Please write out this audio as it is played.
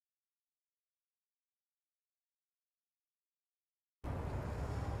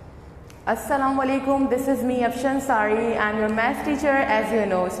Assalamualaikum, this is me Afshan Sari. I'm your math teacher, as you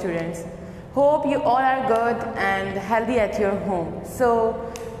know, students. Hope you all are good and healthy at your home.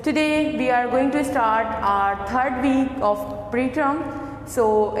 So today we are going to start our third week of preterm.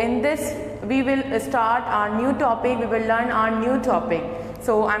 So in this we will start our new topic, we will learn our new topic.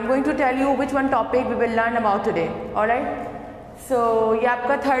 So I'm going to tell you which one topic we will learn about today. Alright? So ये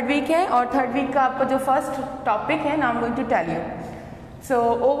आपका third week है और third week का आपका जो first topic है, now I'm going to tell you. So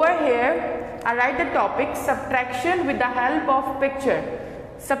over here I write the topic subtraction with the help of picture.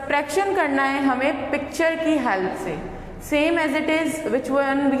 Subtraction करना है हमें picture की help से. Same as it is which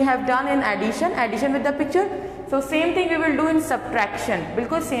one we have done in addition, addition with the picture. So same thing we will do in subtraction.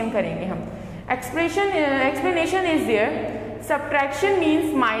 बिल्कुल same करेंगे हम. Explanation is there. Subtraction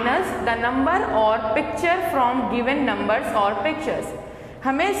means minus the number or picture from given numbers or pictures.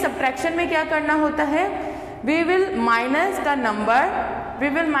 हमें subtraction में क्या करना होता है? We will minus the number, we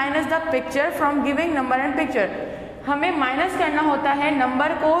will minus the picture from giving number and picture. हमें minus करना होता है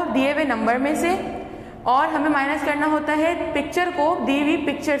नंबर को दिए हुए नंबर में से और हमें माइनस करना होता है पिक्चर को दी हुई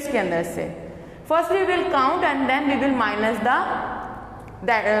पिक्चर्स के अंदर से. First we will count and then we will minus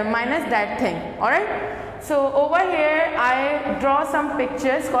that thing. Alright, so over here I draw some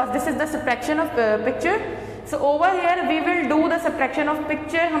pictures because this is the subtraction of picture. So over here we will do the subtraction of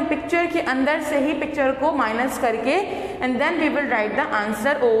picture. हम picture के अंदर से ही picture को minus करके and then we will write the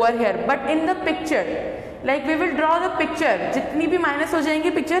answer over here. But in the picture, like we will draw the picture. जितनी भी minus हो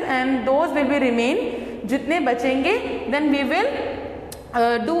जाएंगी picture and those will be remain. जितने बचेंगे then we will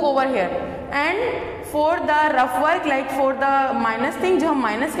do over here. And for the rough work, like for the minus thing जो हम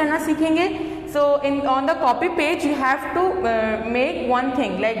minus करना सीखेंगे. So on the copy page you have to make one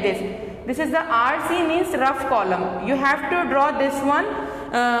thing like this. This is the RC means rough column. You have to draw this one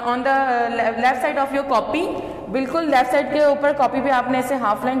on the left side of your copy. बिल्कुल left side के ऊपर copy पे आपने ऐसे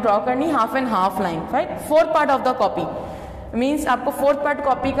half line draw करनी, half and half line, right. Fourth part of the copy means आपको fourth part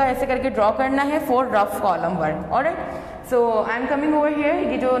copy का ऐसे करके ड्रॉ करना है for rough column word. Alright, so I am coming over here.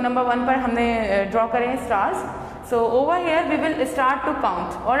 ये जो नंबर 1 पर हमने ड्रॉ करे हैं stars. So over here we will start to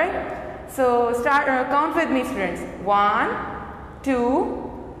count. Alright, so start count with me students. 1 2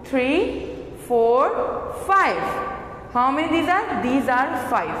 3 4 5. How many these are? These are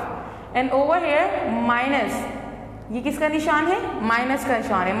 5. And over here minus. ये किसका निशान है? माइनस का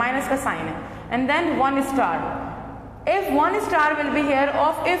निशान है, माइनस का साइन है. And then 1 star. If 1 star will be here,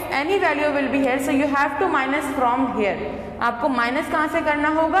 or if any value will be here, so you have to minus from here. आपको माइनस कहाँ से करना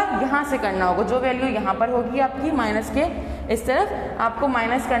होगा? यहाँ से करना होगा. जो वैल्यू यहाँ पर होगी आपकी माइनस के इस तरफ, आपको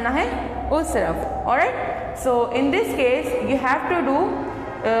माइनस करना है उस तरफ. Alright? So in this case you have to do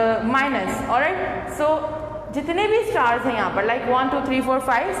minus. Alright, सो जितने भी स्टार्स हैं यहाँ पर like 1 2 3 4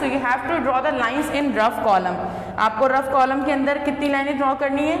 5, so you have to draw the lines in rough column. आपको रफ कॉलम के अंदर कितनी लाइनें ड्रॉ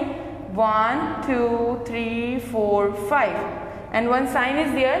करनी है? 1 2 3 4 5 and one sine is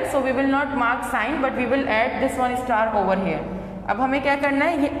there. So we will not mark sign but we will add this 1 star over here. अब हमें क्या करना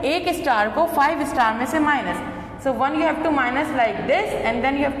है? ये एक स्टार को 5 स्टार में से minus. So 1 you have to minus like this and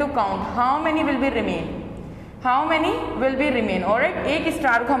then you have to count how many will be remain. How many will be remain. Alright, एक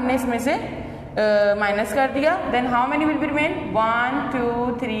स्टार को हमने इसमें से माइनस कर दिया. Then how many will be remain? 1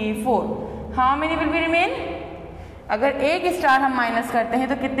 2 3 4. How many will be remain? अगर एक star हम माइनस करते हैं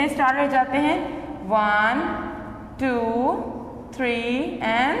तो कितने स्टार रह जाते हैं? 1 2 3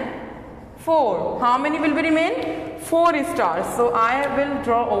 and 4. How many will be remain? 4 stars. So I will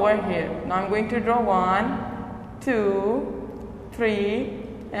draw over here. Now I'm going to draw 1 2 3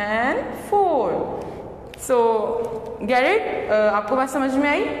 and 4. So get it? आपको बात समझ में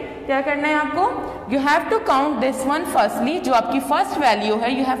आई? क्या करना है आपको? You have to count this one firstly. जो आपकी फर्स्ट वैल्यू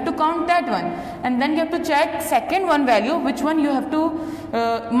है you have to count that one and then you have to check second one value which one you have to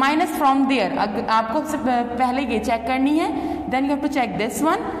minus from there. आपको पहले ये check करनी है, then you have to check this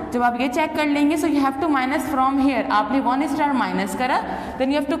one. जब आप ये check कर लेंगे so you have to minus from here. आपने 1 स्टार माइनस करा,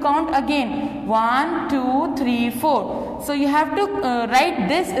 then you have to count again 1 2 3 4. So you have to right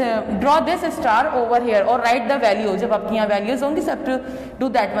this, draw this star over here और right the value. जब आपकी यहाँ वैल्यूज होंगी सब to do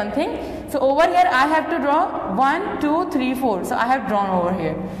that one thing. So over here I have to draw 1 2 3 4. So I have drawn over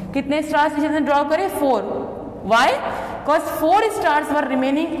here. कितने stars पीछे से draw करे? 4. Why? Because 4 stars were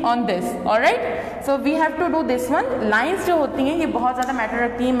remaining on this. Alright? So we have to do this one. Lines जो होती हैं ये बहुत ज़्यादा मैटर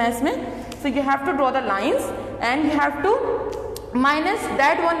रखती हैं मैथ्स में. So you have to draw the lines and you have to minus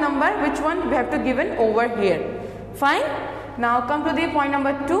that one number which one we have to given over here. Fine? Now come to the point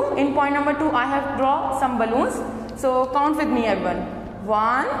number 2. In point number 2 I have draw some balloons. So count with me everyone.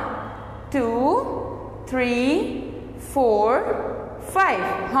 1 2 3 4 5.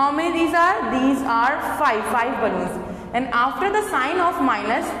 How many these are? These are 5 balloons. And after the sign of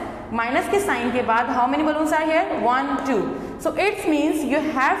minus minus के sign के बाद how many balloons are here 1 2. So it's means you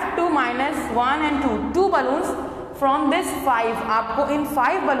have to minus 1 and 2 2 balloons from this 5. आपको इन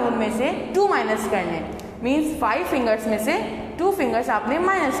 5 balloon में से 2 minus करने, means 5 fingers में से 2 fingers आपने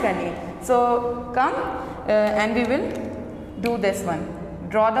माइनस करनी. सो come and we will do this one.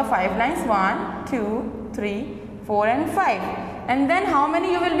 Draw the 5 lines 1 2 3 4 and 5. And then how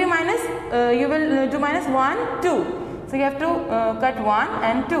many you will be minus? You will do minus 1 2. So you have to cut 1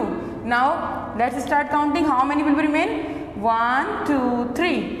 and 2. Now let's start counting. How many will remain? 1 2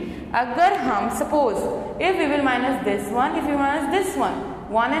 3. अगर हम suppose if we will minus this one, if we minus this one,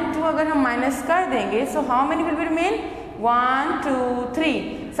 1 and 2 अगर हम minus कर देंगे, so how many will remain? 1 2 3.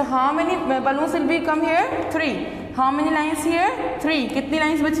 So how many balloons will be come here? 3. How many lines here? 3. कितनी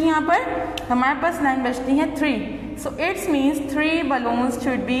lines बची यहाँ पर? हमारे पास line बचती हैं 3. So it means 3 balloons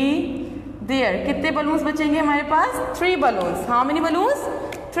should be there. कितने balloons बचेंगे हमारे पास? 3 balloons. How many balloons?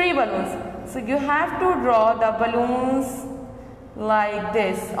 3 balloons. So you have to draw the balloons like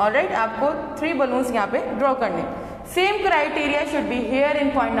this. Alright, आपको 3 balloons यहाँ पे draw करने. Same criteria should be here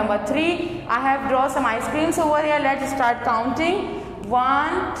in point number 3. I have draw some ice creams over here. Let's start counting.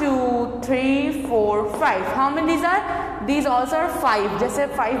 1 2 3 4 5. How many these are? These also are 5. जैसे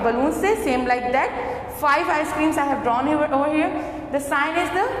 5 balloons से same like that. 5 ice creams I have drawn over here. The sign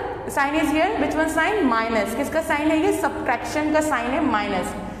is here. Which one sign? Minus. किसका sign है ये? Subtraction का sign है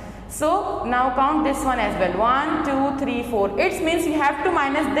minus. So now count this one as well. 1 2 3 4. It means you have to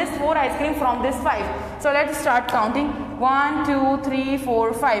minus this 4 ice cream from this 5. So let's start counting. 1 2 3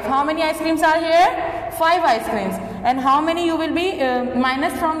 4 5. How many ice creams are here? 5 ice creams. And how many you will be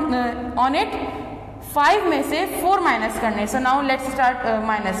minus from on it? 5 में से 4 minus करने. So now let's start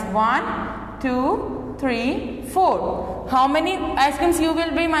minus. 1 2 3 4. How many ice creams you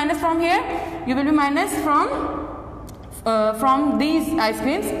will be minus from here? You will be minus from these ice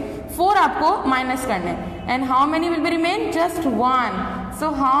creams. 4 आपको minus करने. And how many will be remain? Just 1.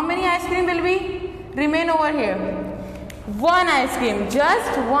 So how many ice cream will be remain over here? 1 ice cream.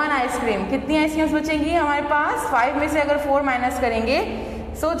 Just 1 ice cream. कितनी ice creams बचेंगी हमारे पास? 5 में से अगर 4 minus करेंगे,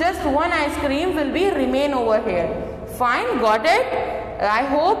 so just 1 ice cream will be remain over here. Fine, got it? I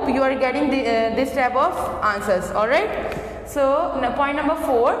hope you are getting this type of answers. Alright. So point number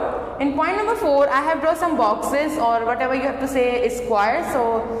 4. In point number 4, I have drawn some boxes or whatever you have to say is square. So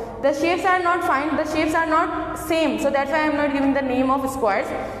the shapes are not fine. The shapes are not same. So that's why I am not giving the name of squares.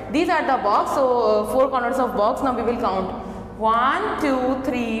 These are the box. So 4 corners of box. Now we will count. 1 2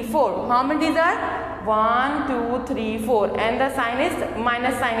 3 4. How many these are? 1 2 3 4. And the sign is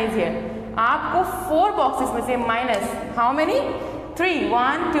minus sign is here. आपको 4 boxes में से minus. How many? 3.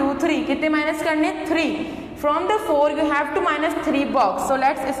 1 2 3. कितने minus करने? 3. From the 4 you have to minus 3 box. So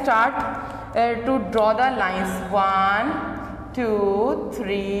let's start to draw the lines. 1 2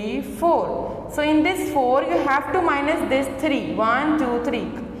 3 4. So in this 4 you have to minus this 3. 1 2 3.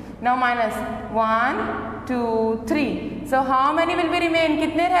 Now minus 1 2 3. So how many will be remain?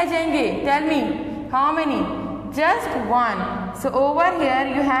 कितने रह जाएंगे? Tell me. How many? Just 1. So over here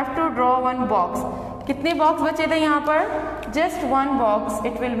you have to draw 1 box. कितने box बचे थे यहाँ पर? Just 1 box.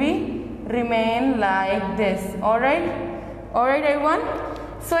 It will be remain like this. Alright everyone.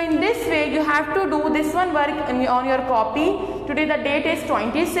 So in this way you have to do this one work on your copy. Today the date is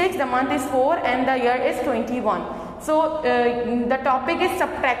 26, the month is 4 and the year is 21. So the topic is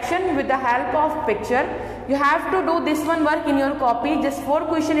subtraction with the help of picture. You have to do this one work in your copy. Just 4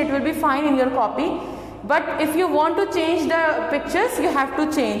 question, it will be fine in your copy. But if you want to change the pictures, you have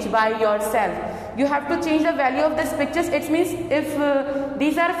to change by yourself. You have to change the value of these pictures. It means if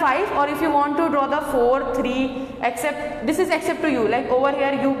these are 5 or if you want to draw the 4 3, except this is except to you, like over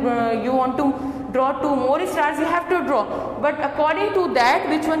here you want to draw 2 more stars, you have to draw. But according to that,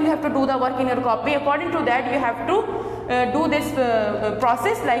 which one you have to do the work in your copy, according to that you have to do this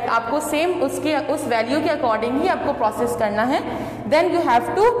process. Like आपको same उसके उस value के according ही आपको process करना है. Then you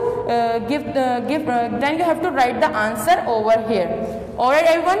have to then you have to write the answer over here. Alright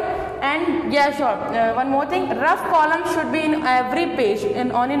everyone. And yeah, sure. One more thing, rough column should be in every page.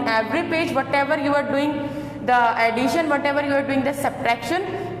 And on in every page, whatever you are doing the addition, whatever you are doing the subtraction,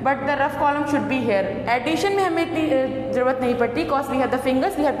 but the rough column should be here. Addition में हमें इतनी जरूरत नहीं पड़ती, cause we have the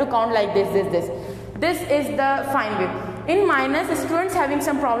fingers, we have to count like this. This is the fine way. In minus, students having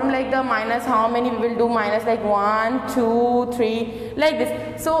some problem like the minus, how many we will do minus, like 1 2 3 like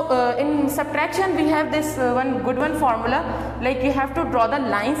this. So in subtraction we have this one good one formula, like you have to draw the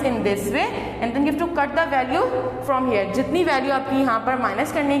lines in this way and then you have to cut the value from here. जितनी value आपकी यहाँ पर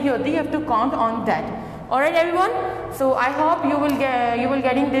minus करने की होती है, you have to count on that. Alright everyone, so I hope you will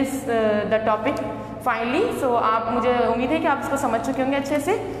getting this the topic finally. So आप मुझे उम्मीद है कि आप इसको समझ चुके होंगे अच्छे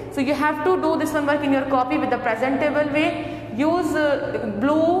से. So you have to do this one work in your copy with the presentable way. Use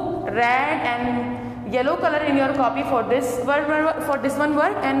blue, red and yellow color in your copy for this one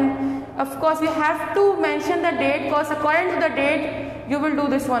work, and of course you have to mention the date, because according to the date you will do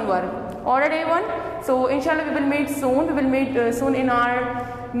this one work. Alright everyone, so inshallah we will meet soon. Soon in our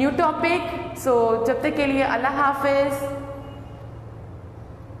new topic. So जब तक के लिए अल्लाह हाफिज.